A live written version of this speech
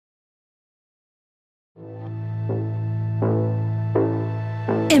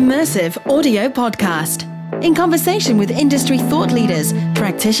Immersive Audio Podcast. In conversation with industry thought leaders,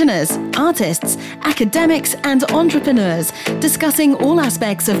 practitioners, artists, academics, and entrepreneurs, discussing all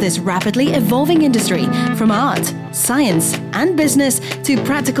aspects of this rapidly evolving industry, from art, science, and business to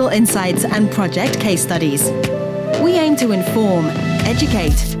practical insights and project case studies. We aim to inform,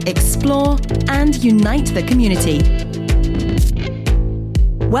 educate, explore, and unite the community.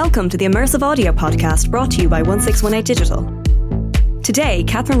 Welcome to the Immersive Audio Podcast, brought to you by 1618 Digital. Today,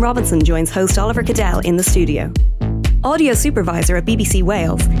 Catherine Robinson joins host Oliver Cadell in the studio. Audio supervisor at BBC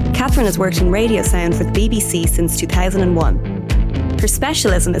Wales, Catherine has worked in radio sound for the BBC since 2001. Her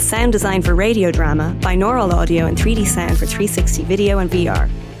specialism is sound design for radio drama, binaural audio and 3D sound for 360 video and VR.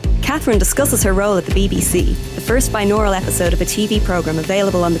 Catherine discusses her role at the BBC, the first binaural episode of a TV programme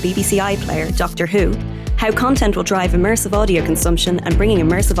available on the BBC iPlayer, Doctor Who, how content will drive immersive audio consumption and bringing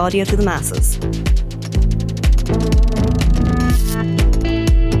immersive audio to the masses.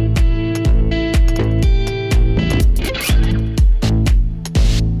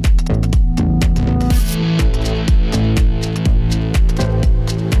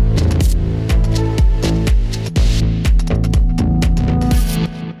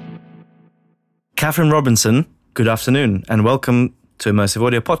 Catherine Robinson, good afternoon and welcome to Immersive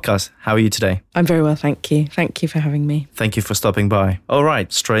Audio Podcast. How are you today? I'm very well, thank you. Thank you for having me. Thank you for stopping by. All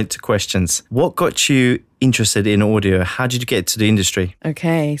right, straight to questions. What got you interested in audio? How did you get to the industry?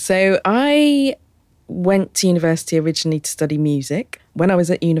 Okay, so I went to university originally to study music. When I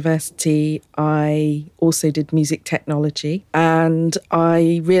was at university, I also did music technology, and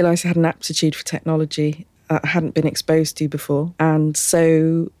I realised I had an aptitude for technology I hadn't been exposed to before. And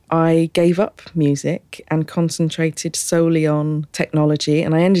so I gave up music and concentrated solely on technology.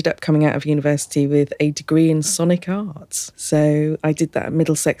 And I ended up coming out of university with a degree in sonic arts. So I did that at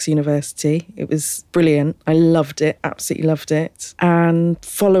Middlesex University. It was brilliant. I loved it, absolutely loved it. And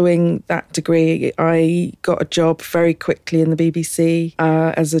following that degree, I got a job very quickly in the BBC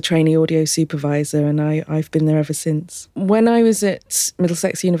as a trainee audio supervisor. And I've been there ever since. When I was at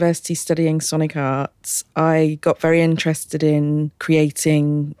Middlesex University studying sonic arts, I got very interested in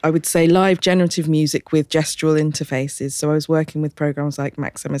creating, I would say, live generative music with gestural interfaces. So I was working with programs like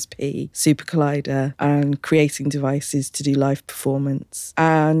Max MSP, Super Collider, and creating devices to do live performance.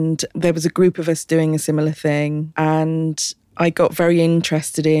 And there was a group of us doing a similar thing. And I got very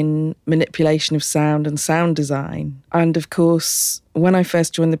interested in manipulation of sound and sound design. And of course, when I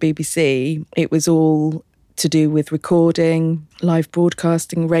first joined the BBC, it was all to do with recording, live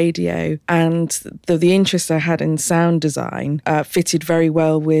broadcasting, radio, and the interest I had in sound design fitted very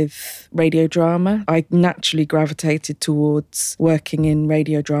well with radio drama. I naturally gravitated towards working in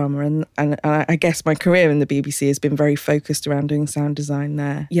radio drama, and I guess my career in the BBC has been very focused around doing sound design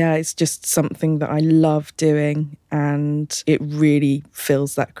there. Yeah, it's just something that I love doing, and it really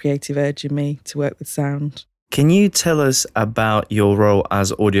fills that creative urge in me to work with sound. Can you tell us about your role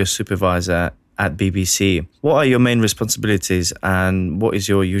as audio supervisor at BBC? What are your main responsibilities and what is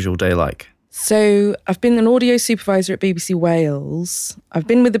your usual day like? So I've been an audio supervisor at BBC Wales. I've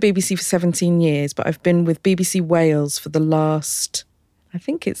been with the BBC for 17 years, but I've been with BBC Wales for the last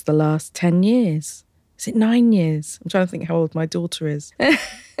 10 years. Is it 9 years? I'm trying to think how old my daughter is.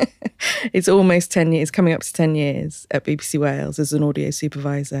 It's almost 10 years, coming up to 10 years at BBC Wales as an audio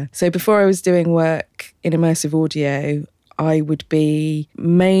supervisor. So before I was doing work in immersive audio, I would be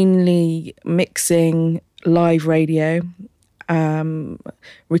mainly mixing live radio,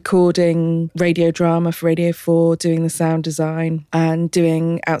 recording radio drama for Radio 4, doing the sound design and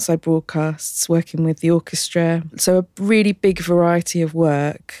doing outside broadcasts, working with the orchestra. So a really big variety of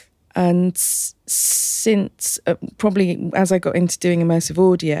work. And since probably as I got into doing immersive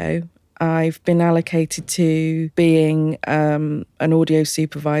audio, I've been allocated to being an audio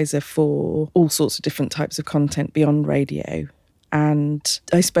supervisor for all sorts of different types of content beyond radio. And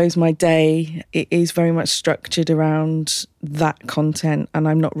I suppose my day is very much structured around that content, and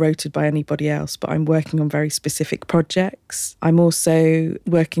I'm not rotated by anybody else, but I'm working on very specific projects. I'm also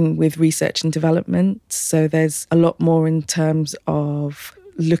working with research and development, so there's a lot more in terms of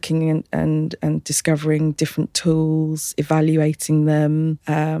looking and discovering different tools, evaluating them,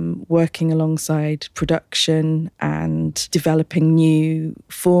 working alongside production and developing new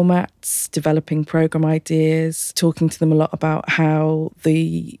formats, developing program ideas, talking to them a lot about how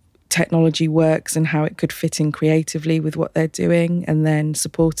the technology works and how it could fit in creatively with what they're doing, and then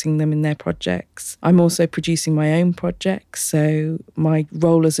supporting them in their projects. I'm also producing my own projects, so my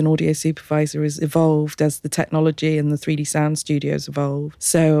role as an audio supervisor has evolved as the technology and the 3D sound studios evolved.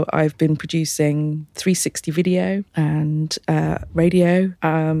 So I've been producing 360 video and radio,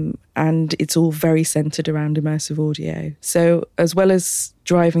 and it's all very centred around immersive audio. So as well as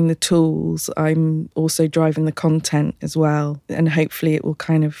driving the tools, I'm also driving the content as well. And hopefully it will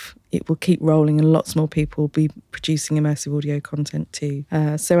keep rolling and lots more people will be producing immersive audio content too.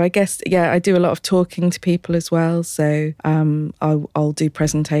 So I guess, I do a lot of talking to people as well. So I'll do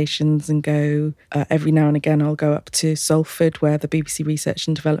presentations and go, every now and again, I'll go up to Salford where the BBC Research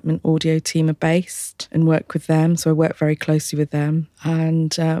and Development audio team are based and work with them. So I work very closely with them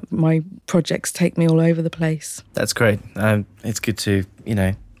and my projects take me all over the place. That's great. It's good to,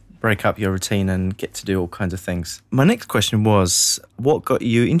 break up your routine and get to do all kinds of things. My next question was, what got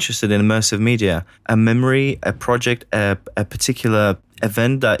you interested in immersive media? A memory, a project, a particular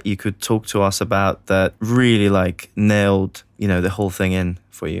event that you could talk to us about that really nailed, the whole thing in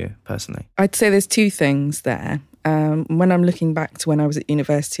for you personally? I'd say there's two things there. When I'm looking back to when I was at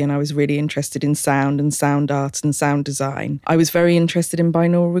university and I was really interested in sound and sound art and sound design, I was very interested in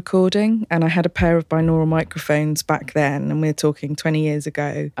binaural recording, and I had a pair of binaural microphones back then, and we're talking 20 years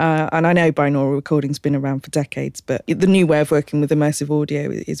ago. And I know binaural recording's been around for decades, but the new way of working with immersive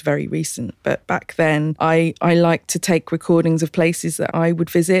audio is very recent. But back then, I liked to take recordings of places that I would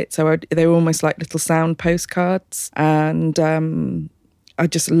visit. So they were almost like little sound postcards, and I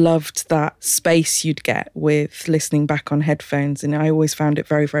just loved that space you'd get with listening back on headphones, and I always found it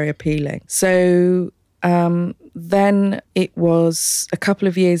very, very appealing. So then it was a couple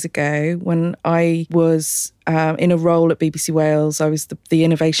of years ago when I was in a role at BBC Wales. I was the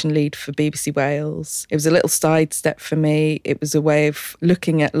innovation lead for BBC Wales. It was a little sidestep for me. It was a way of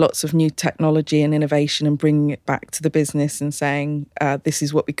looking at lots of new technology and innovation and bringing it back to the business and saying, this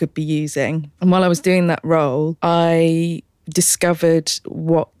is what we could be using. And while I was doing that role, I discovered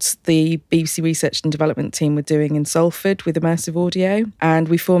what the BBC Research and Development team were doing in Salford with immersive audio, and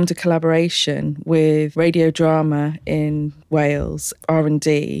we formed a collaboration with Radio Drama in Wales,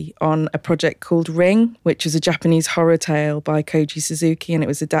 R&D, on a project called Ring, which is a Japanese horror tale by Koji Suzuki, and it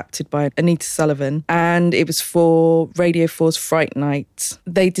was adapted by Anita Sullivan, and it was for Radio 4's Fright Night.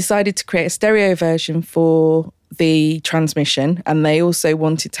 They decided to create a stereo version for the transmission, and they also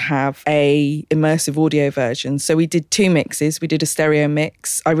wanted to have a immersive audio version. So we did two mixes. We did a stereo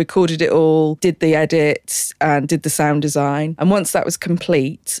mix. I recorded it all, did the edit and did the sound design. And once that was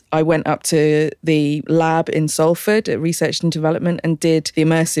complete, I went up to the lab in Salford at Research and Development and did the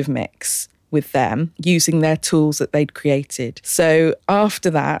immersive mix with them using their tools that they'd created. So after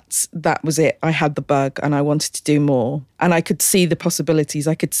that was it. I had the bug and I wanted to do more. And I could see the possibilities.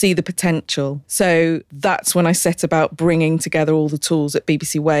 I could see the potential. So that's when I set about bringing together all the tools at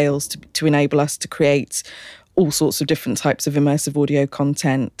BBC Wales to enable us to create all sorts of different types of immersive audio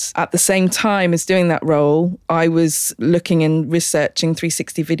content. At the same time as doing that role, I was looking and researching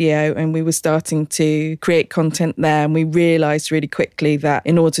 360 video, and we were starting to create content there. And we realised really quickly that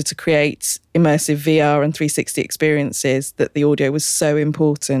in order to create immersive VR and 360 experiences, that the audio was so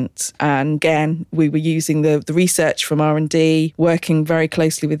important. And again, we were using the research from R&D, working very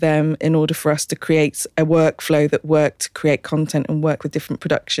closely with them in order for us to create a workflow that worked to create content and work with different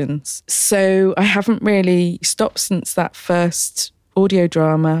productions. So I haven't really stopped since that first audio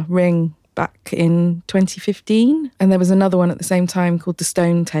drama, Ring, back in 2015. And there was another one at the same time called The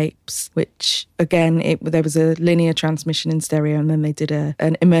Stone Tapes, which again, there was a linear transmission in stereo, and then they did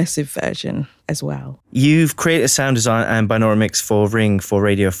an immersive version as well. You've created a sound design and binaural mix for Ring for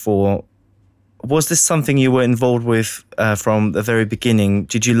Radio 4. Was this something you were involved with from the very beginning?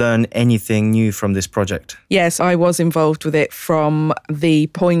 Did you learn anything new from this project? Yes, I was involved with it from the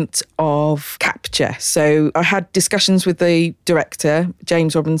point of capture. So I had discussions with the director,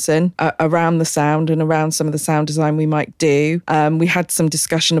 James Robinson, around the sound and around some of the sound design we might do. We had some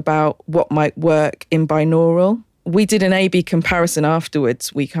discussion about what might work in binaural. We did an A/B comparison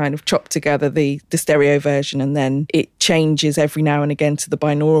afterwards. We kind of chopped together the stereo version, and then it changes every now and again to the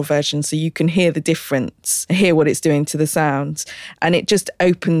binaural version, so you can hear the difference, hear what it's doing to the sounds. And it just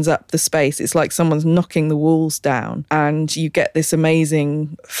opens up the space. It's like someone's knocking the walls down, and you get this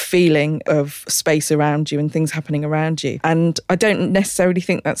amazing feeling of space around you and things happening around you. And I don't necessarily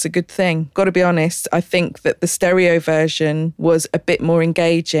think that's a good thing. Got to be honest, I think that the stereo version was a bit more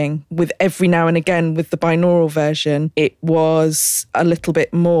engaging. With every now and again with the binaural version, it was a little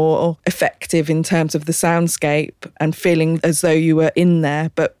bit more effective in terms of the soundscape and feeling as though you were in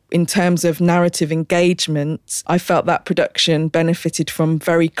there. But in terms of narrative engagement, I felt that production benefited from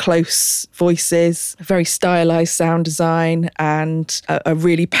very close voices, very stylised sound design, and a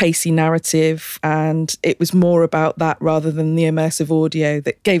really pacey narrative. And it was more about that rather than the immersive audio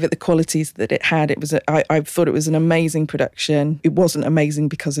that gave it the qualities that it had. I thought it was an amazing production. It wasn't amazing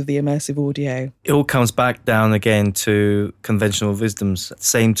because of the immersive audio. It all comes back down again to conventional wisdoms.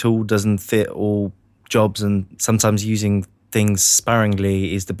 Same tool doesn't fit all jobs, and sometimes using things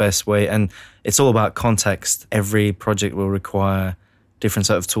sparingly is the best way. And it's all about context. Every project will require different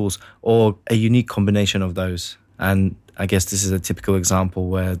set of tools or a unique combination of those. And I guess this is a typical example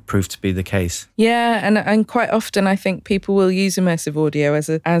where it proved to be the case. Yeah, and quite often I think people will use immersive audio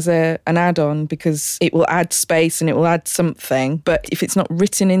as an add-on because it will add space and it will add something. But if it's not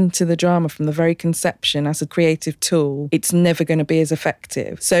written into the drama from the very conception as a creative tool, it's never going to be as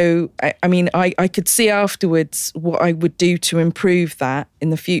effective. So, I could see afterwards what I would do to improve that in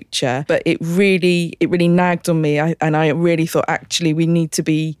the future. But it really nagged on me. I really thought, actually, we need to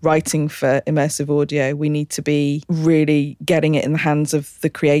be writing for immersive audio. We need to be really getting it in the hands of the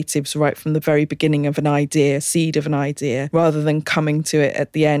creatives right from the very beginning of an idea, seed of an idea, rather than coming to it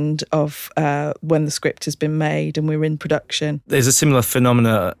at the end of when the script has been made and we're in production. There's a similar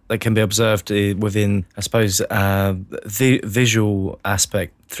phenomena that can be observed within, I suppose, the visual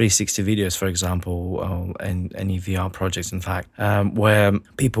aspect. 360 videos, for example, and any VR projects, in fact, where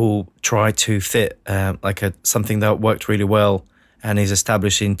people try to fit something that worked really well and is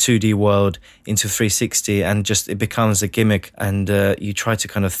established in 2D world into 360, and just it becomes a gimmick, and you try to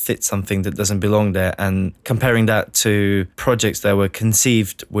kind of fit something that doesn't belong there. And comparing that to projects that were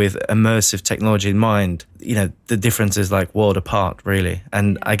conceived with immersive technology in mind, the difference is like world apart, really.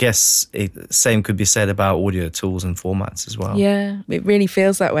 And I guess same could be said about audio tools and formats as well. Yeah, it really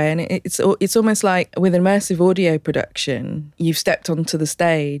feels that way. And it's almost like with immersive audio production, you've stepped onto the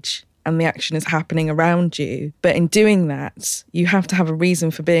stage and the action is happening around you. But in doing that, you have to have a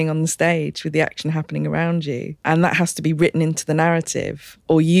reason for being on the stage with the action happening around you. And that has to be written into the narrative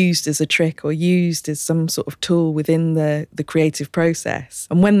or used as a trick or used as some sort of tool within the creative process.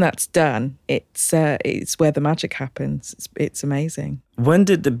 And when that's done, it's where the magic happens. It's amazing. When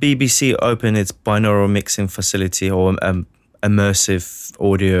did the BBC open its binaural mixing facility, or immersive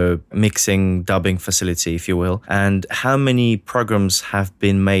audio mixing, dubbing facility, if you will? And how many programs have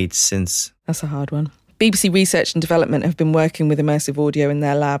been made since? That's a hard one. BBC Research and Development have been working with immersive audio in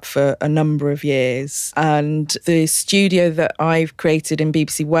their lab for a number of years. And the studio that I've created in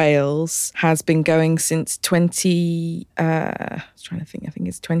BBC Wales has been going since I think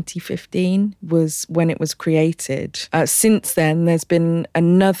it's 2015 was when it was created. Since then, there's been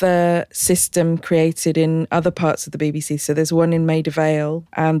another system created in other parts of the BBC. So there's one in Maida Vale,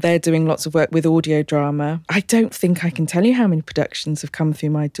 and they're doing lots of work with audio drama. I don't think I can tell you how many productions have come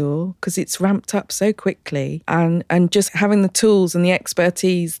through my door because it's ramped up so quickly. And just having the tools and the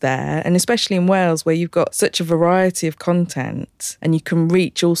expertise there, and especially in Wales where you've got such a variety of content and you can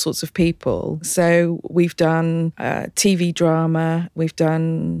reach all sorts of people. So we've done TV drama, we've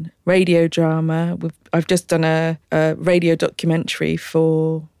done radio drama, I've just done a radio documentary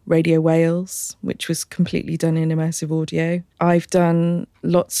for Radio Wales, which was completely done in immersive audio. I've done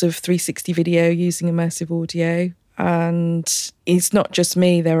lots of 360 video using immersive audio. And it's not just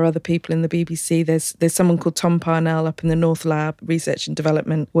me, there are other people in the BBC. There's someone called Tom Parnell up in the North Lab, Research and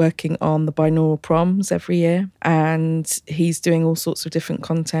Development, working on the binaural proms every year. And he's doing all sorts of different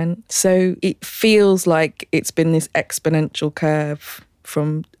content. So it feels like it's been this exponential curve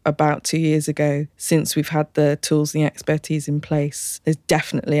from about 2 years ago since we've had the tools and the expertise in place. There's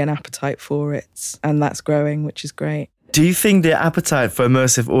definitely an appetite for it, and that's growing, which is great. Do you think the appetite for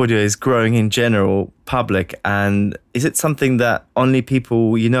immersive audio is growing in general, public? And is it something that only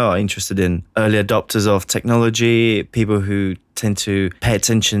people are interested in? Early adopters of technology, people who tend to pay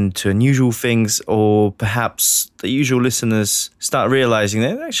attention to unusual things, or perhaps the usual listeners start realizing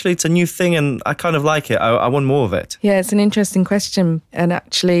that actually it's a new thing and I kind of like it. I want more of it. Yeah, it's an interesting question. And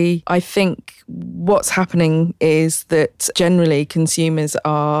actually, I think what's happening is that generally consumers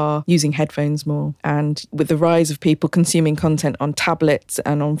are using headphones more. And with the rise of people consuming content on tablets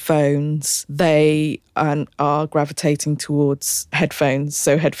and on phones, they are gravitating towards headphones.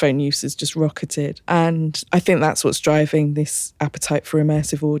 So headphone use has just rocketed. And I think that's what's driving this appetite for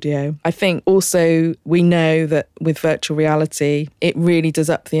immersive audio. I think also we know that with virtual reality, it really does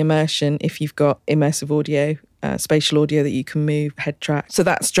up the immersion if you've got immersive audio. Spatial audio that you can move, head track. So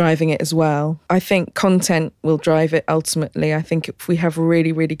that's driving it as well. I think content will drive it ultimately. I think if we have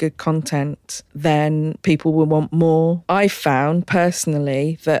really, really good content, then people will want more. I found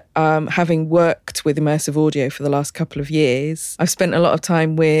personally that having worked with immersive audio for the last couple of years, I've spent a lot of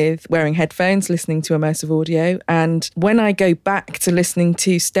time with wearing headphones, listening to immersive audio. And when I go back to listening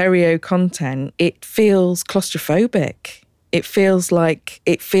to stereo content, it feels claustrophobic. it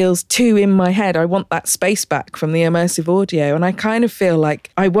feels too in my head. I want that space back from the immersive audio. And I kind of feel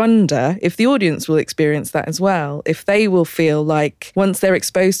like, I wonder if the audience will experience that as well. If they will feel like once they're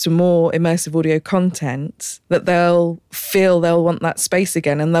exposed to more immersive audio content, that they'll want that space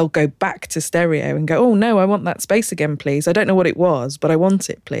again, and they'll go back to stereo and go, oh no, I want that space again, please. I don't know what it was, but I want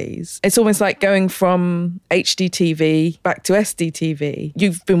it, please. It's almost like going from HD TV back to SD TV.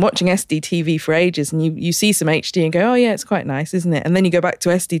 You've been watching SD TV for ages, and you see some HD and go, oh yeah, it's quite nice, isn't it? And then you go back to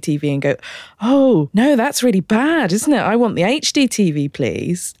SD TV and go, oh no, that's really bad, isn't it? I want the HD TV,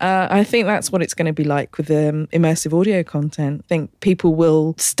 please. I think that's what it's going to be like with immersive audio content. I think people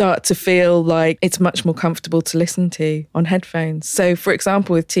will start to feel like it's much more comfortable to listen to on headphones. So for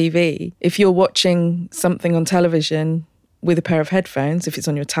example, with TV, if you're watching something on television with a pair of headphones, if it's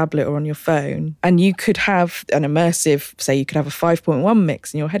on your tablet or on your phone, and you could have an immersive, say you could have a 5.1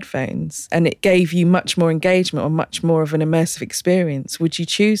 mix in your headphones, and it gave you much more engagement or much more of an immersive experience, would you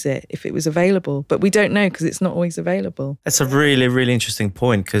choose it if it was available? But we don't know because it's not always available. That's a really, really interesting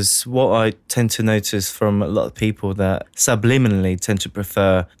point, because what I tend to notice from a lot of people that subliminally tend to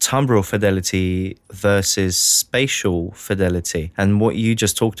prefer timbral fidelity versus spatial fidelity. And what you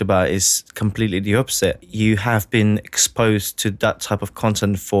just talked about is completely the opposite. You have been exposed to that type of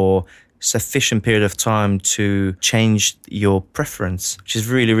content for sufficient period of time to change your preference, which is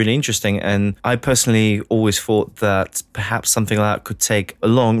really, really interesting. And I personally always thought that perhaps something like that could take a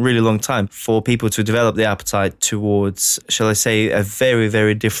really long time for people to develop the appetite towards, shall I say, a very,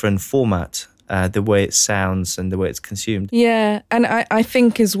 very different format. The way it sounds and the way it's consumed. Yeah, and I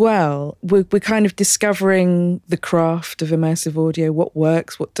think as well, we're kind of discovering the craft of immersive audio, what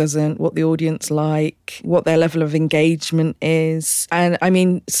works, what doesn't, what the audience like, what their level of engagement is. And I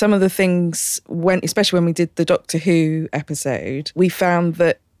mean, some of the things, especially when we did the Doctor Who episode, we found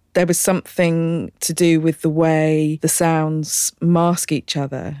that there was something to do with the way the sounds mask each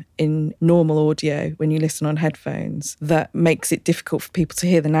other in normal audio when you listen on headphones that makes it difficult for people to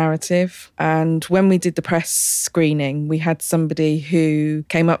hear the narrative. And when we did the press screening, we had somebody who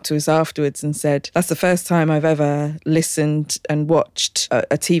came up to us afterwards and said, that's the first time I've ever listened and watched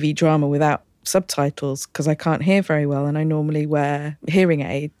a TV drama without subtitles because I can't hear very well and I normally wear hearing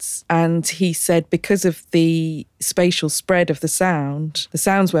aids. And he said because of the spatial spread of the sounds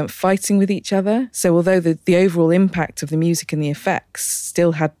weren't fighting with each other. So although the overall impact of the music and the effects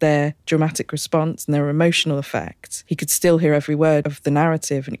still had their dramatic response and their emotional effect, he could still hear every word of the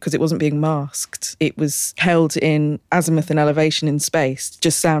narrative, and because it wasn't being masked, it was held in azimuth and elevation in space,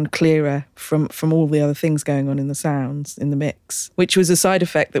 just sound clearer from all the other things going on in the sounds in the mix, which was a side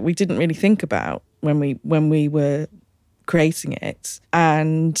effect that we didn't really think about when we were creating it.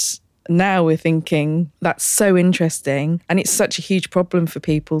 And now we're thinking that's so interesting, and it's such a huge problem for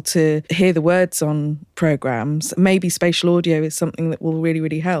people to hear the words on programs. Maybe spatial audio is something that will really,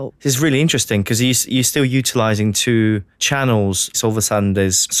 really help. It's really interesting because you're still utilizing two channels. So all of a sudden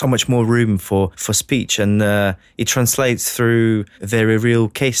there's so much more room for speech, and it translates through a very real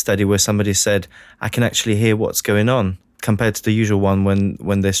case study where somebody said, I can actually hear what's going on, compared to the usual one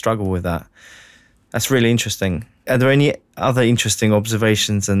when they struggle with that. That's really interesting. Are there any other interesting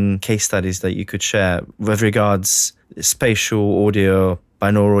observations and case studies that you could share with regards spatial audio,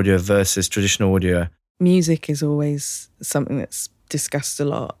 binaural audio versus traditional audio? Music is always something that's discussed a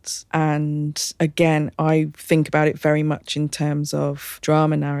lot. And again, I think about it very much in terms of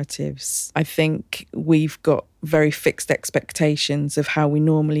drama narratives. I think we've got very fixed expectations of how we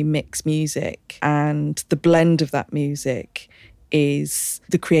normally mix music, and the blend of that music is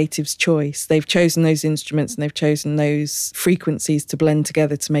the creative's choice. They've chosen those instruments and they've chosen those frequencies to blend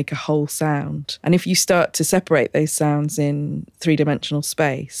together to make a whole sound. And if you start to separate those sounds in three-dimensional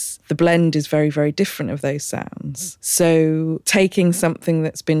space, the blend is very, very different of those sounds. So taking something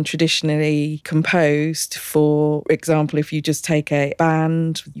that's been traditionally composed, for example, if you just take a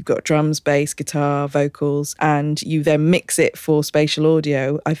band, you've got drums, bass, guitar, vocals, and you then mix it for spatial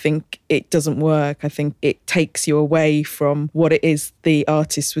audio, I think it doesn't work. I think it takes you away from what it is the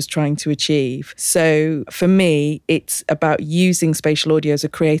artist was trying to achieve. So for me, it's about using spatial audio as a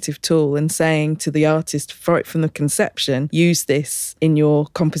creative tool and saying to the artist right from the conception, use this in your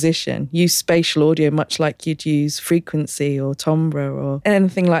composition. Use spatial audio much like you'd use frequency or timbre or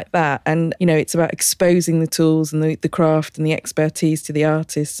anything like that. And, you know, it's about exposing the tools and the craft and the expertise to the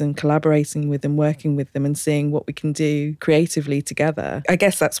artists and collaborating with them, working with them and seeing what we can do creatively together. I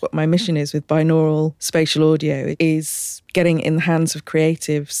guess that's what my mission is with binaural spatial audio, is getting in the hands of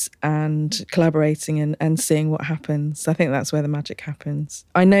creatives and collaborating and seeing what happens. I think that's where the magic happens.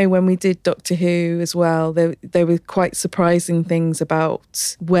 I know when we did Doctor Who as well, there were quite surprising things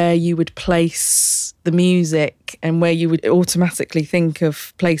about where you would place the music and where you would automatically think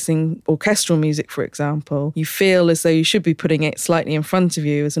of placing orchestral music, for example, you feel as though you should be putting it slightly in front of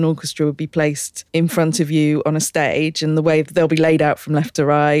you, as an orchestra would be placed in front of you on a stage, and the way they'll be laid out from left to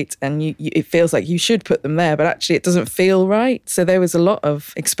right, and it feels like you should put them there, but actually it doesn't feel right. So there was a lot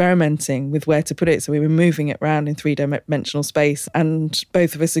of experimenting with where to put it. So we were moving it around in three-dimensional space, and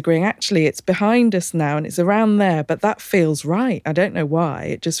both of us agreeing, actually, it's behind us now and it's around there, but that feels right. I don't know why.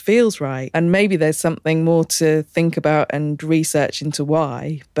 It just feels right. And maybe there's something more to think about and research into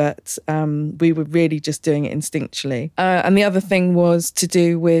why, but we were really just doing it instinctually. And the other thing was to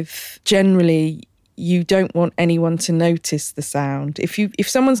do with, generally, you don't want anyone to notice the sound. If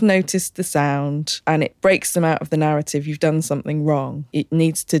someone's noticed the sound and it breaks them out of the narrative, you've done something wrong. It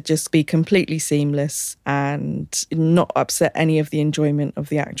needs to just be completely seamless and not upset any of the enjoyment of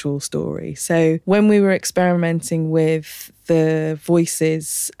the actual story. So when we were experimenting with the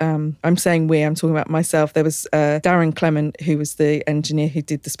voices, I'm saying we, I'm talking about myself. There was Darren Clement, who was the engineer who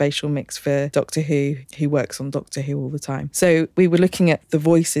did the spatial mix for Doctor Who works on Doctor Who all the time. So we were looking at the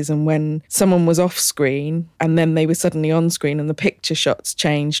voices, and when someone was off screen and then they were suddenly on screen and the picture shots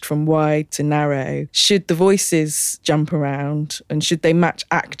changed from wide to narrow, should the voices jump around and should they match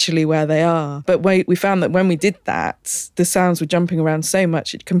actually where they are? But we found that when we did that, the sounds were jumping around so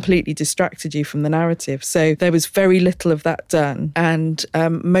much it completely distracted you from the narrative. So there was very little of that done, and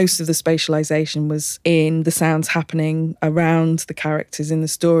most of the spatialization was in the sounds happening around the characters in the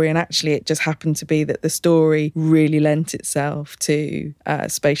story, and actually it just happened to be that the story really lent itself to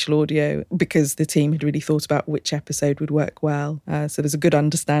spatial audio because the team had really thought about which episode would work well. So there's a good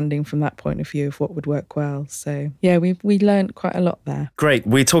understanding from that point of view of what would work well. So yeah, we learned quite a lot there. Great.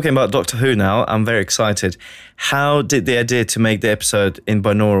 We're talking about Doctor Who now. I'm very excited. How did the idea to make the episode in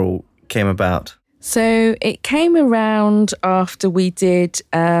binaural came about? So it came around after we did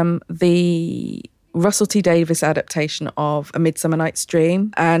the Russell T Davies adaptation of A Midsummer Night's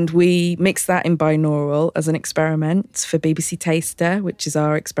Dream, and we mixed that in binaural as an experiment for BBC Taster, which is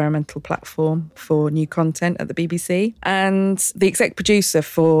our experimental platform for new content at the BBC. And the exec producer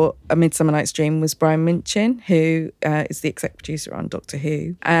for A Midsummer Night's Dream was Brian Minchin, who is the exec producer on Doctor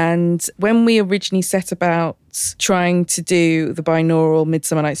Who. And when we originally set about trying to do the binaural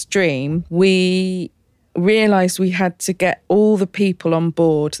Midsummer Night's Dream, we realised we had to get all the people on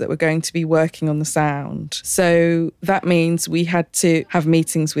board that were going to be working on the sound. So that means we had to have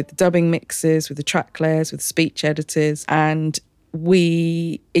meetings with the dubbing mixers, with the track layers, with speech editors, and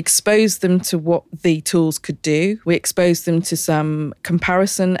we exposed them to what the tools could do. We exposed them to some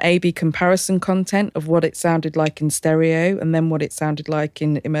A/B comparison content of what it sounded like in stereo and then what it sounded like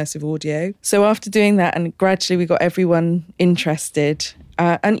in immersive audio. So after doing that, and gradually we got everyone interested.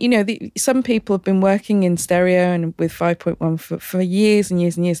 And, you know, some people have been working in stereo and with 5.1 for years and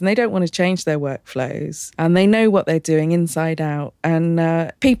years and years, and they don't want to change their workflows. And they know what they're doing inside out. And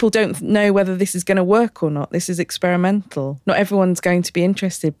people don't know whether this is going to work or not. This is experimental. Not everyone's going to be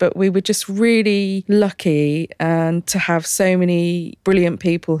interested, but we were just really lucky to have so many brilliant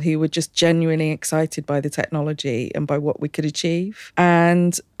people who were just genuinely excited by the technology and by what we could achieve.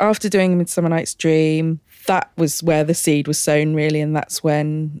 And after doing Midsummer Night's Dream, that was where the seed was sown, really, and that's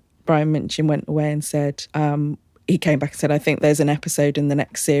when Brian Minchin went away and said, he came back and said, I think there's an episode in the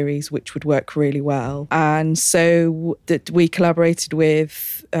next series which would work really well. And so we collaborated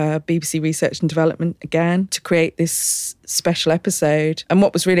with BBC Research and Development again to create this special episode. And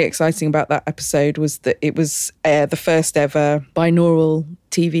what was really exciting about that episode was that it was the first ever binaural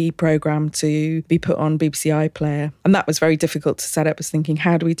TV programme to be put on BBC iPlayer. And that was very difficult to set up. I was thinking,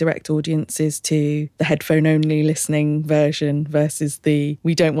 how do we direct audiences to the headphone-only listening version versus we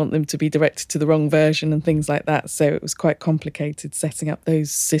don't want them to be directed to the wrong version and things like that. So it was quite complicated setting up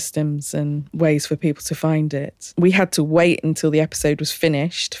those systems and ways for people to find it. We had to wait until the episode was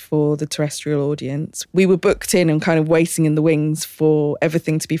finished for the terrestrial audience. We were booked in and kind of waiting in the wings for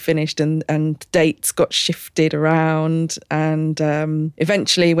everything to be finished, and dates got shifted around, and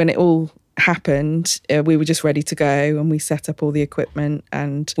eventually when it all happened, we were just ready to go, and we set up all the equipment,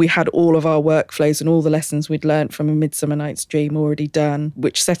 and we had all of our workflows and all the lessons we'd learnt from A Midsummer Night's Dream already done,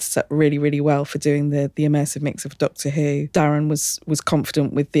 which set us up really, really well for doing the immersive mix of Doctor Who. Darren was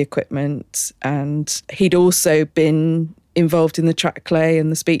confident with the equipment, and he'd also been involved in the track lay and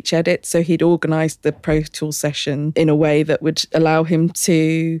the speech edit, so he'd organised the Pro Tools session in a way that would allow him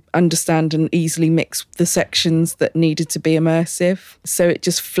to understand and easily mix the sections that needed to be immersive. So it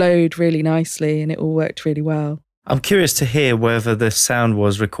just flowed really nicely and it all worked really well. I'm curious to hear whether the sound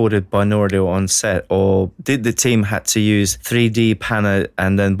was recorded binaurally on set, or did the team had to use 3D panner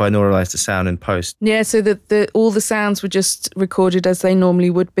and then binauralize the sound in post? Yeah, so all the sounds were just recorded as they normally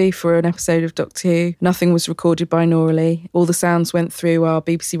would be for an episode of Doctor Who. Nothing was recorded binaurally. All the sounds went through our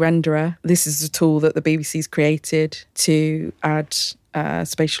BBC renderer. This is a tool that the BBC's created to add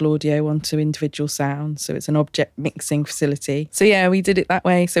spatial audio onto individual sounds. So it's an object mixing facility. So yeah, we did it that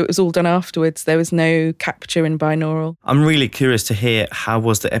way. So it was all done afterwards. There was no capture in binaural. I'm really curious to hear, how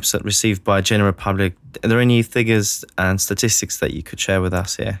was the episode received by general public? Are there any figures and statistics that you could share with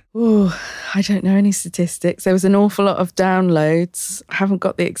us here? Oh, I don't know any statistics. There was an awful lot of downloads. I haven't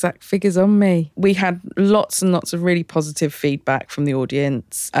got the exact figures on me. We had lots and lots of really positive feedback from the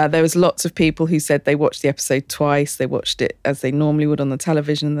audience. There was lots of people who said they watched the episode twice. They watched it as they normally would on the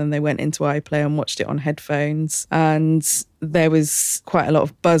television, and then they went into iPlayer and watched it on headphones. And there was quite a lot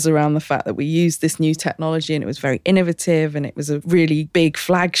of buzz around the fact that we used this new technology, and it was very innovative, and it was a really big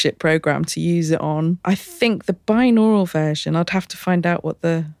flagship program to use it on. I think the binaural version, I'd have to find out what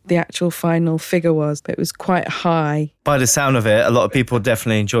the actual final figure was, but it was quite high. By the sound of it, a lot of people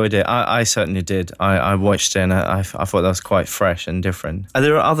definitely enjoyed it. I certainly did. I watched it and I thought that was quite fresh and different. Are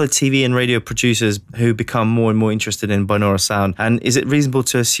there other TV and radio producers who become more and more interested in binaural sound? And is it reasonable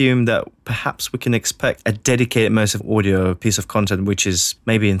to assume that perhaps we can expect a dedicated immersive audio piece of content which is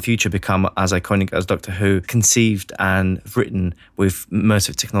maybe in future become as iconic as Doctor Who, conceived and written with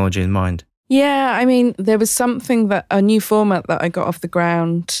immersive technology in mind? Yeah, I mean, there was a new format that I got off the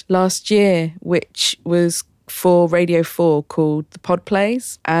ground last year, which was for Radio 4 called the Pod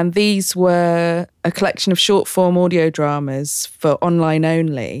Plays. And these were a collection of short form audio dramas for online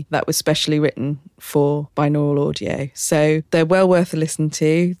only that was specially written for binaural audio. So they're well worth a listen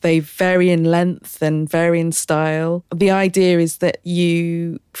to. They vary in length and vary in style. The idea is that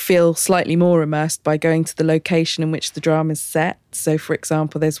you feel slightly more immersed by going to the location in which the drama is set. So, for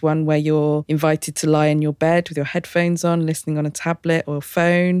example, there's one where you're invited to lie in your bed with your headphones on, listening on a tablet or a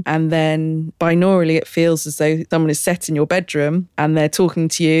phone. And then binaurally, it feels as though someone is set in your bedroom and they're talking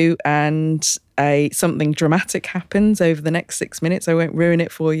to you, and something dramatic happens over the next 6 minutes. I won't ruin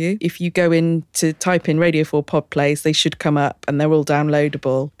it for you. If you go in to type in Radio 4 Pod Plays, they should come up and they're all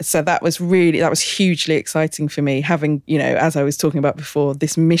downloadable. So that was hugely exciting for me, having, as I was talking about before,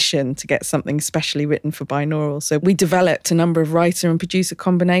 this mission to get something specially written for binaural. So we developed a number of writer and producer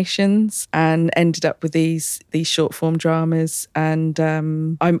combinations and ended up with these short form dramas. And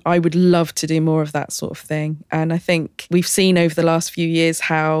I would love to do more of that sort of thing. And I think we've seen over the last few years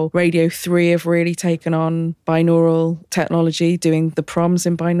how Radio 3 have really taken on binaural technology, doing the proms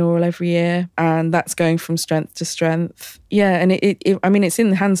in binaural every year, and that's going from strength to strength. Yeah, and it's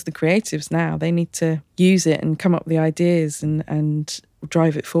in the hands of the creatives now. They need to use it and come up with the ideas and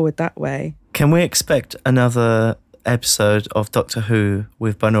drive it forward that way. Can we expect another episode of Doctor Who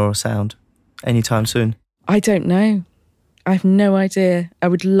with binaural sound anytime soon? I don't know. I have no idea. I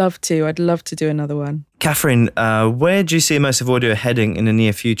would love to. I'd love to do another one. Catherine, where do you see immersive audio heading in the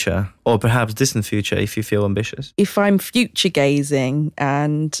near future, or perhaps distant future if you feel ambitious? If I'm future gazing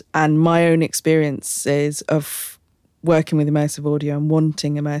and my own experiences of working with immersive audio and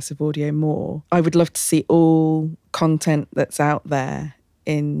wanting immersive audio more, I would love to see all content that's out there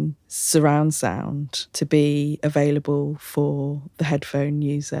in surround sound to be available for the headphone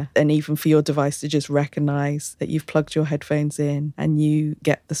user, and even for your device to just recognise that you've plugged your headphones in and you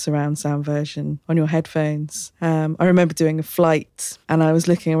get the surround sound version on your headphones. I remember doing a flight and I was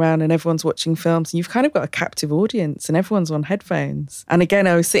looking around and everyone's watching films and you've kind of got a captive audience and everyone's on headphones. And again,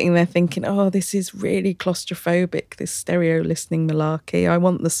 I was sitting there thinking, oh, this is really claustrophobic, this stereo listening malarkey. I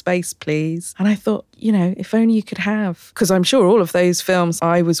want the space, please. And I thought, if only you could have, because I'm sure all of those films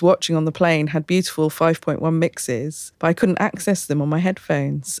I was watching on the plane had beautiful 5.1 mixes, but I couldn't access them on my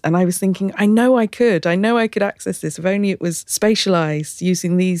headphones. And I was thinking, I know I could access this if only it was spatialized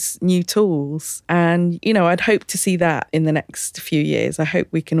using these new tools. And, I'd hope to see that in the next few years. I hope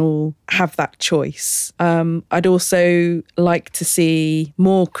we can all have that choice. I'd also like to see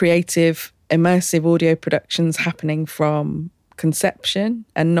more creative, immersive audio productions happening from conception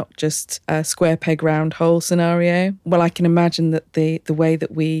and not just a square peg round hole scenario. Well, I can imagine that the way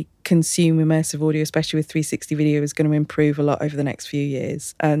that we consume immersive audio, especially with 360 video, is going to improve a lot over the next few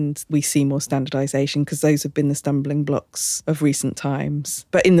years, and we see more standardization because those have been the stumbling blocks of recent times.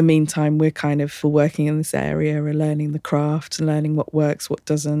 But in the meantime, we're kind of working in this area, we're learning the craft and learning what works, what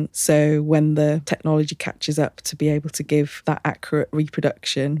doesn't. So when the technology catches up to be able to give that accurate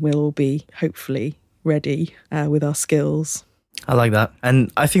reproduction, we'll all be hopefully ready with our skills. I like that.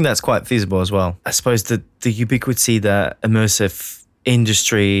 And I think that's quite feasible as well. I suppose the ubiquity that immersive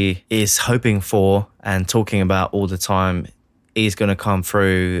industry is hoping for and talking about all the time is going to come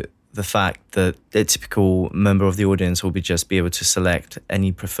through the fact that the typical member of the audience will just be able to select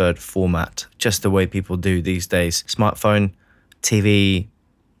any preferred format, just the way people do these days. Smartphone, TV,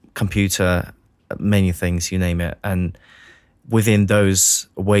 computer, many things, you name it. And within those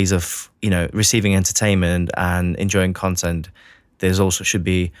ways of, receiving entertainment and enjoying content, there's also should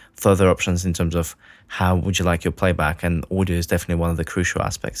be further options in terms of how would you like your playback, and audio is definitely one of the crucial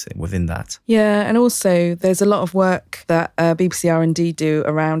aspects within that. Yeah, and also there's a lot of work that BBC R&D do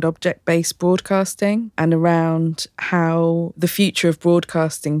around object-based broadcasting and around how the future of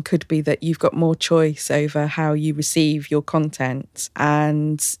broadcasting could be that you've got more choice over how you receive your content,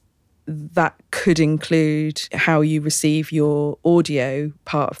 and that could include how you receive your audio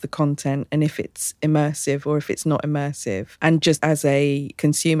part of the content and if it's immersive or if it's not immersive. And just as a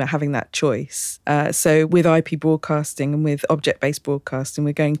consumer having that choice. So with IP broadcasting and with object-based broadcasting,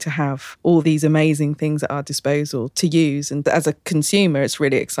 we're going to have all these amazing things at our disposal to use. And as a consumer, it's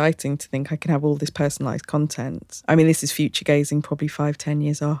really exciting to think I can have all this personalised content. I mean, this is future gazing, probably 5-10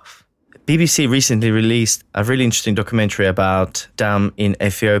 years off. BBC recently released a really interesting documentary about dam in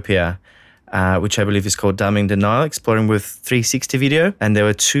Ethiopia, which I believe is called Damming the Nile, exploring with 360 video. And there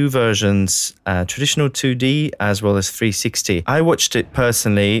were two versions, traditional 2D as well as 360. I watched it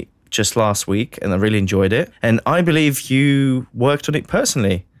personally just last week and I really enjoyed it. And I believe you worked on it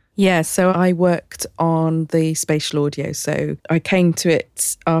personally. Yeah, so I worked on the spatial audio. So I came to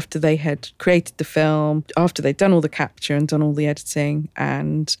it after they had created the film, after they'd done all the capture and done all the editing,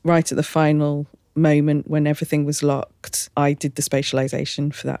 and right at the final moment when everything was locked, I did the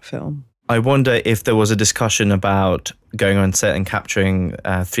spatialization for that film. I wonder if there was a discussion about going on set and capturing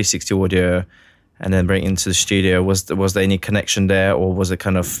 360 audio and then bringing it into the studio. Was there any connection there, or was it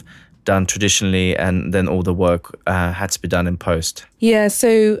kind of done traditionally and then all the work had to be done in post? Yeah,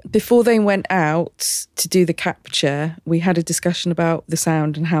 so before they went out to do the capture, we had a discussion about the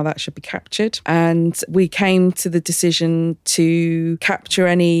sound and how that should be captured. And we came to the decision to capture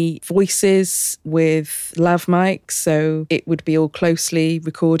any voices with lav mics, so it would be all closely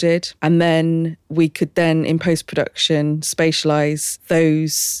recorded. And then we could then, in post-production, spatialise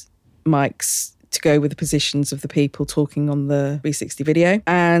those mics to go with the positions of the people talking on the 360 video.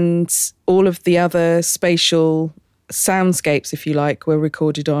 And all of the other spatial soundscapes, if you like, were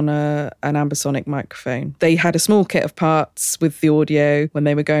recorded on an ambisonic microphone. They had a small kit of parts with the audio when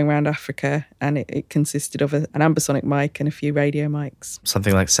they were going around Africa, and it consisted of an ambisonic mic and a few radio mics.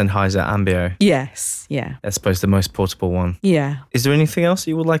 Something like Sennheiser Ambio. Yes, yeah. I suppose the most portable one. Yeah. Is there anything else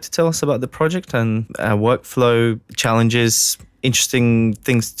you would like to tell us about the project and workflow, challenges, interesting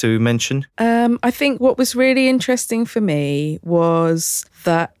things to mention? I think what was really interesting for me was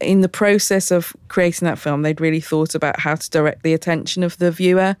that in the process of creating that film, they'd really thought about how to direct the attention of the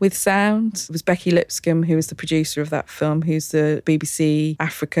viewer with sound. It was Becky Lipscomb, who was the producer of that film, who's the BBC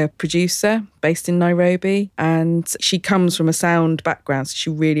Africa producer based in Nairobi. And she comes from a sound background, so she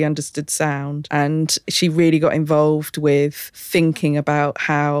really understood sound. And she really got involved with thinking about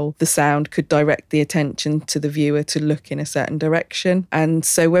how the sound could direct the attention to the viewer to look in a certain direction. And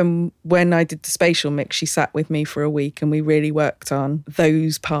so when I did the spatial mix, she sat with me for a week and we really worked on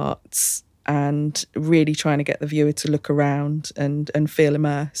those parts and really trying to get the viewer to look around and feel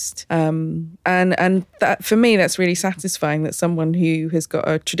immersed. And that, for me, that's really satisfying that someone who has got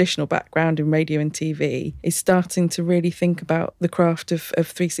a traditional background in radio and TV is starting to really think about the craft of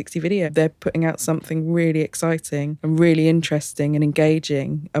 360 video. They're putting out something really exciting and really interesting and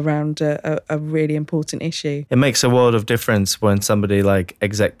engaging around a really important issue. It makes a world of difference when somebody like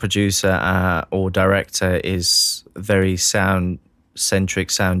exec producer or director is very sound-centric,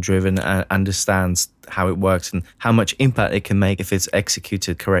 sound-driven, and understands how it works and how much impact it can make if it's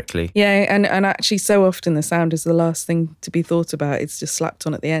executed correctly. Yeah, and actually so often the sound is the last thing to be thought about. It's just slapped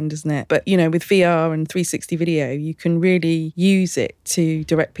on at the end, isn't it? But, with VR and 360 video, you can really use it to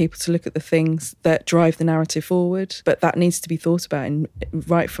direct people to look at the things that drive the narrative forward. But that needs to be thought about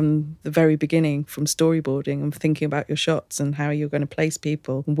right from the very beginning, from storyboarding and thinking about your shots and how you're going to place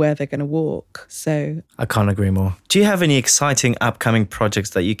people and where they're going to walk. So I can't agree more. Do you have any exciting upcoming projects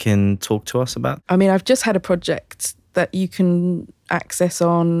that you can talk to us about? I mean, I've just had a project that you can access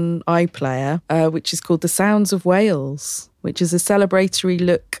on iPlayer, which is called The Sounds of Wales, which is a celebratory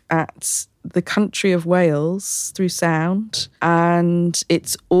look at the country of Wales through sound. And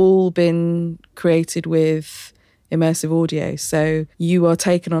it's all been created with immersive audio. So you are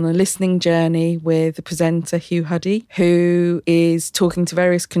taken on a listening journey with the presenter Hugh Huddy, who is talking to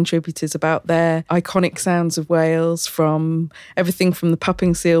various contributors about their iconic sounds of Wales, from everything from the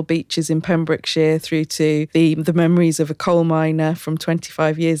Pupping Seal beaches in Pembrokeshire through to the memories of a coal miner from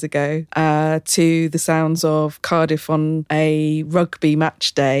 25 years ago, to the sounds of Cardiff on a rugby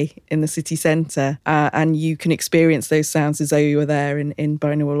match day in the city centre. And you can experience those sounds as though you were there in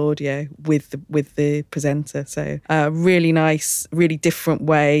binaural audio with the presenter. So really nice, really different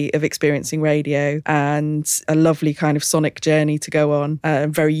way of experiencing radio, and a lovely kind of sonic journey to go on. A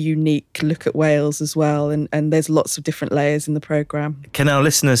very unique look at Wales as well. And there's lots of different layers in the programme. Can our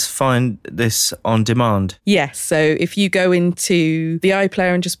listeners find this on demand? Yes. So if you go into the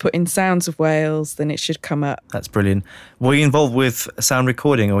iPlayer and just put in Sounds of Wales, then it should come up. That's brilliant. Were you involved with sound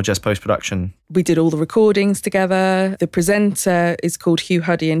recording or just post-production? We did all the recordings together. The presenter is called Hugh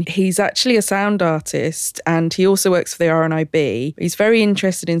Huddy, and he's actually a sound artist, and he also works for the RNIB. He's very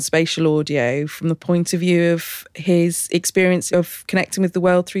interested in spatial audio from the point of view of his experience of connecting with the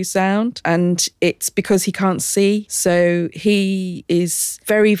world through sound, and it's because he can't see. So he is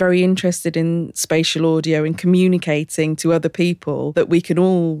very, very interested in spatial audio and communicating to other people that we can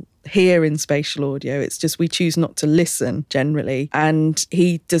all hear in spatial audio. It's just we choose not to listen generally. And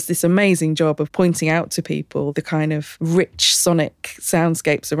he does this amazing job of pointing out to people the kind of rich sonic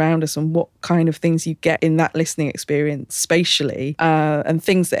soundscapes around us and what kind of things you get in that listening experience spatially, and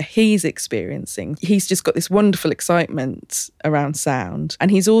things that he's experiencing. He's just got this wonderful excitement around sound.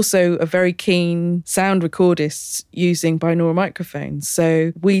 And he's also a very keen sound recordist using binaural microphones.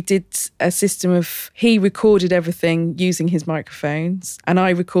 So we did a system of, he recorded everything using his microphones, and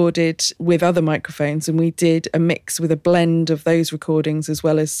I recorded with other microphones, and we did a mix with a blend of those recordings as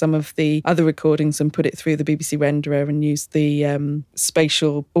well as some of the other recordings, and put it through the BBC renderer and used the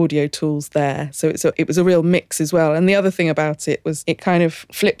spatial audio tools there. So it was a real mix as well. And the other thing about it was it kind of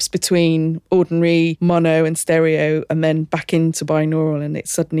flips between ordinary mono and stereo and then back into binaural, and it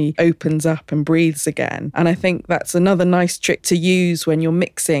suddenly opens up and breathes again. And I think that's another nice trick to use when you're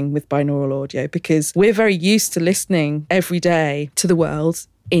mixing with binaural audio, because we're very used to listening every day to the world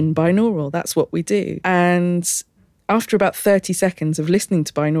in binaural. That's what we do. And after about 30 seconds of listening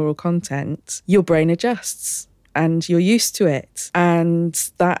to binaural content, your brain adjusts and you're used to it. And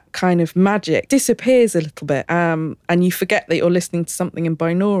that kind of magic disappears a little bit, and you forget that you're listening to something in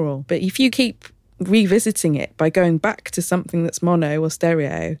binaural. But if you keep revisiting it by going back to something that's mono or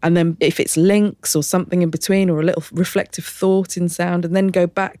stereo, and then if it's links or something in between or a little reflective thought in sound, and then go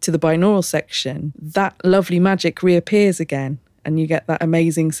back to the binaural section, that lovely magic reappears again. And you get that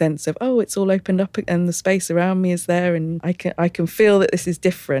amazing sense of, oh, it's all opened up and the space around me is there, and I can feel that this is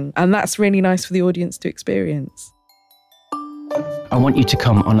different. And that's really nice for the audience to experience. I want you to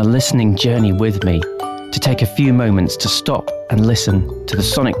come on a listening journey with me, to take a few moments to stop and listen to the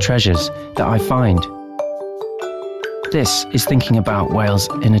sonic treasures that I find. This is thinking about Wales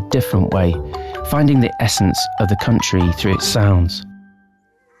in a different way, finding the essence of the country through its sounds.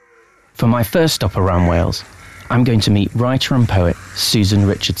 For my first stop around Wales, I'm going to meet writer and poet Susan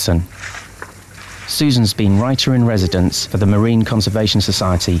Richardson. Susan's been writer-in-residence for the Marine Conservation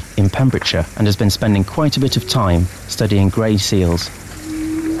Society in Pembrokeshire and has been spending quite a bit of time studying grey seals.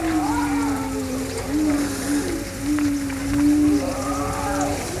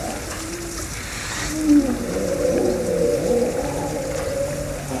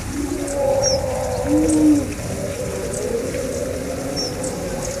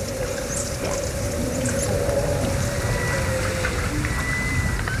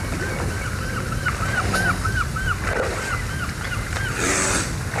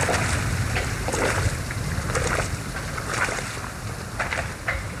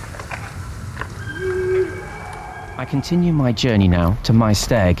 I continue my journey now to my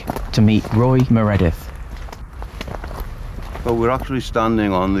stag to meet Roy Meredith. Well, we're actually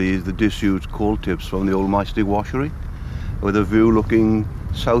standing on the disused coal tips from the old Maestig washery, with a view looking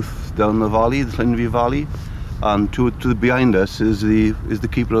south down the valley, the Llinvi Valley, and to behind us is the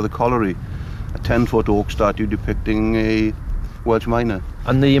keeper of the colliery, a 10-foot oak statue depicting a Welsh miner.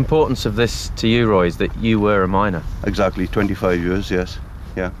 And the importance of this to you, Roy, is that you were a miner. Exactly, 25 years, yes,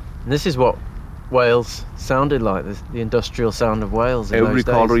 yeah. And this is what Wales sounded like, the industrial sound of Wales in Every those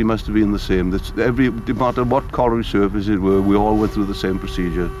days. colliery must have been the same. No matter what colliery surface it were, we all went through the same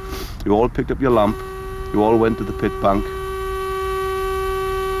procedure. You all picked up your lamp, you all went to the pit bank,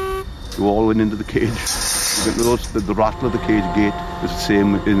 you all went into the cage. The rattle of the cage gate was the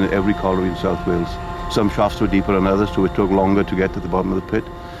same in every colliery in South Wales. Some shafts were deeper than others, so it took longer to get to the bottom of the pit.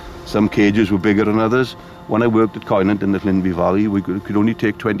 Some cages were bigger than others. When I worked at Coynant in the Llinvi Valley, we could only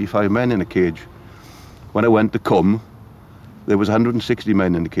take 25 men in a cage. when I went to come, there was 160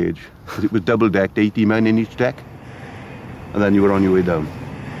 men in the cage. It was double-decked, 80 men in each deck. And then you were on your way down.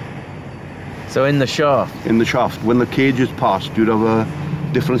 So in the shaft? In the shaft. When the cage is passed, you'd have a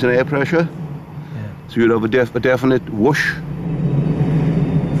difference in air pressure. Yeah. So you'd have a definite whoosh.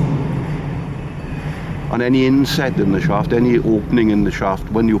 And any inset in the shaft, any opening in the shaft,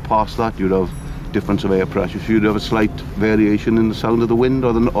 when you pass that, you'd have difference of air pressure. So you'd have a slight variation in the sound of the wind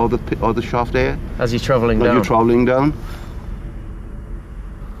or the shaft air. As you're travelling down? As you're travelling down.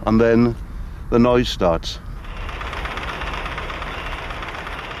 And then the noise starts.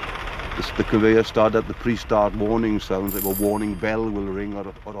 The conveyor started at the pre-start warning sounds, like a warning bell will ring or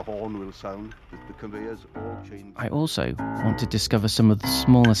a horn will sound. The conveyors all change. I also want to discover some of the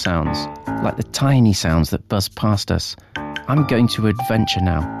smaller sounds, like the tiny sounds that buzz past us. I'm going to adventure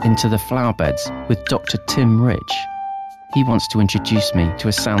now into the flower beds with Dr. Tim Rich. He wants to introduce me to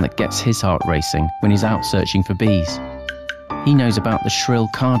a sound that gets his heart racing when he's out searching for bees. He knows about the shrill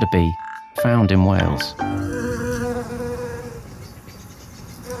carder bee, found in Wales.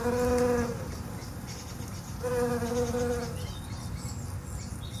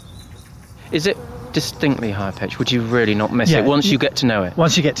 Is it distinctly high pitch? Would you really not miss it once you get to know it?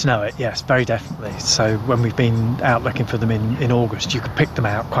 Once you get to know it, yes, very definitely. So when we've been out looking for them in August, you could pick them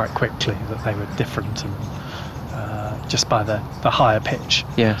out quite quickly that they were different and just by the higher pitch.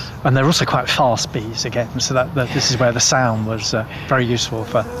 Yes. And they're also quite fast bees again, so that this is where the sound was very useful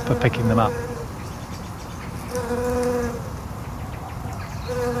for picking them up.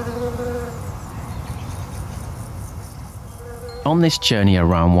 On this journey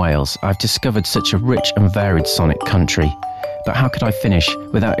around Wales, I've discovered such a rich and varied sonic country. But how could I finish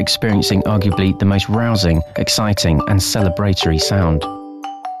without experiencing arguably the most rousing, exciting and celebratory sound?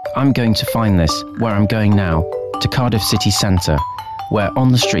 I'm going to find this where I'm going now, to Cardiff city centre, where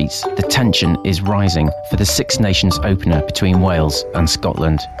on the streets the tension is rising for the Six Nations opener between Wales and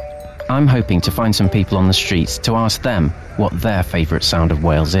Scotland. I'm hoping to find some people on the streets to ask them what their favourite sound of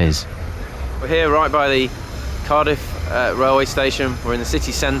Wales is. We're here right by the Cardiff railway station. We're in the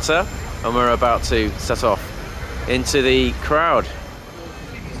city centre and we're about to set off into the crowd.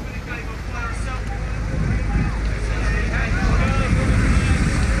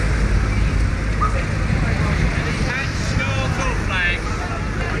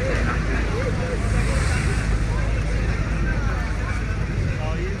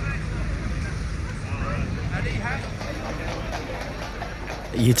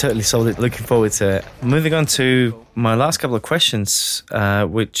 You totally sold it. Looking forward to it. Moving on to my last couple of questions,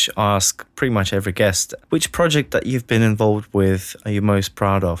 which ask pretty much every guest. Which project that you've been involved with are you most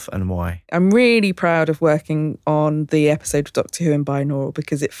proud of and why? I'm really proud of working on the episode of Doctor Who in binaural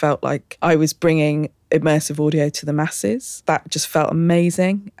because it felt like I was bringing immersive audio to the masses. That just felt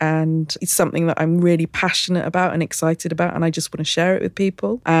amazing, and it's something that I'm really passionate about and excited about, and I just want to share it with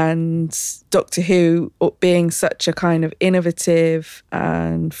people. And Doctor Who being such a kind of innovative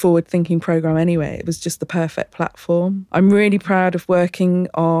and forward-thinking programme anyway, it was just the perfect platform. I'm really proud of working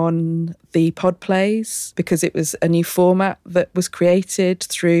on the pod plays because it was a new format that was created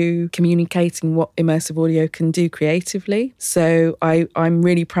through communicating what immersive audio can do creatively. So I'm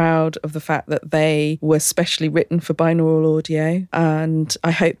really proud of the fact that they were specially written for binaural audio, and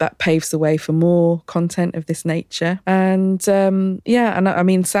I hope that paves the way for more content of this nature. And I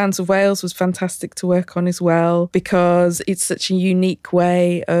mean, Sounds of Wales was fantastic to work on as well because it's such a unique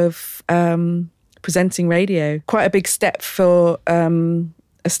way of presenting radio. Quite a big step for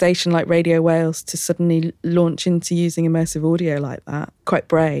a station like Radio Wales to suddenly launch into using immersive audio like that. Quite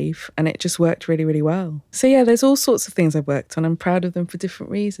brave, and it just worked really, really well. So yeah, there's all sorts of things I've worked on. I'm proud of them for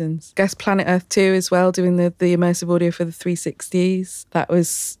different reasons. I guess Planet Earth 2 as well, doing the immersive audio for the 360s. That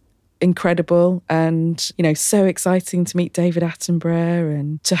was incredible and, you know, so exciting to meet David Attenborough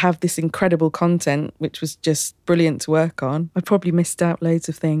and to have this incredible content, which was just brilliant to work on. I probably missed out loads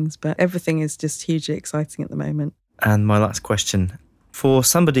of things, but everything is just hugely exciting at the moment. And my last question. For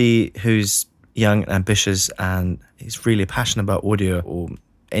somebody who's young and ambitious and is really passionate about audio or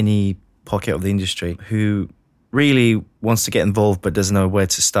any pocket of the industry who really wants to get involved but doesn't know where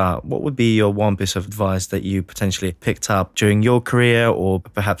to start, what would be your one piece of advice that you potentially picked up during your career or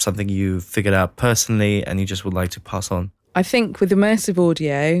perhaps something you figured out personally and you just would like to pass on? I think with immersive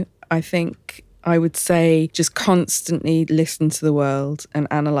audio, I would say just constantly listen to the world and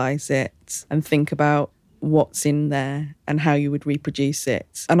analyse it and think about what's in there and how you would reproduce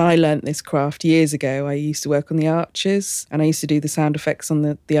it. And I learnt this craft years ago. I used to work on The Archers, and I used to do the sound effects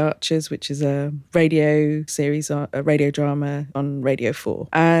on The Archers, which is a radio series, a radio drama on Radio 4.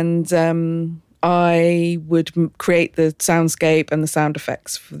 And I would create the soundscape and the sound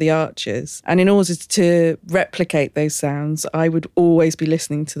effects for the archers. And in order to replicate those sounds, I would always be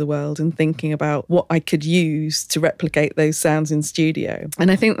listening to the world and thinking about what I could use to replicate those sounds in studio.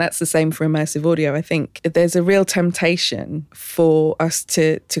 And I think that's the same for immersive audio. I think there's a real temptation for us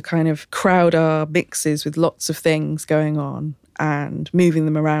to kind of crowd our mixes with lots of things going on and moving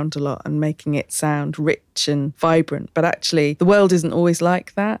them around a lot and making it sound rich and vibrant. But actually, the world isn't always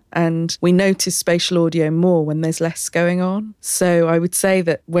like that. And we notice spatial audio more when there's less going on. So I would say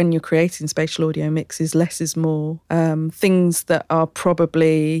that when you're creating spatial audio mixes, less is more. Things that are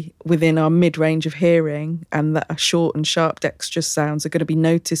probably within our mid-range of hearing and that are short and sharp, dexterous sounds are going to be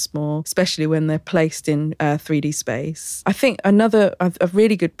noticed more, especially when they're placed in 3D space. I think a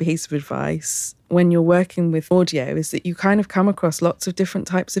really good piece of advice when you're working with audio is that you kind of come across lots of different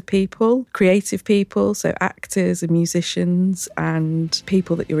types of people, creative people, so actors and musicians and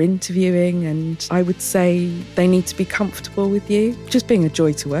people that you're interviewing. And I would say they need to be comfortable with you, just being a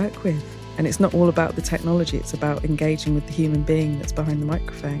joy to work with. And it's not all about the technology, it's about engaging with the human being that's behind the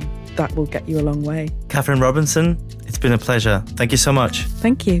microphone. That will get you a long way. Catherine Robinson, it's been a pleasure. Thank you so much.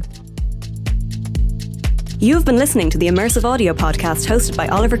 Thank you. You have been listening to the Immersive Audio podcast hosted by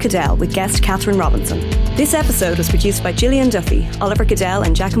Oliver Cadell with guest Catherine Robinson. This episode was produced by Gillian Duffy, Oliver Cadell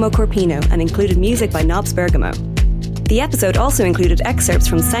and Giacomo Corpino and included music by Nobs Bergamo. The episode also included excerpts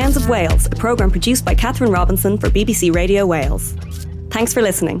from Sounds of Wales, a programme produced by Catherine Robinson for BBC Radio Wales. Thanks for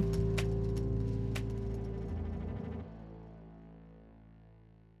listening.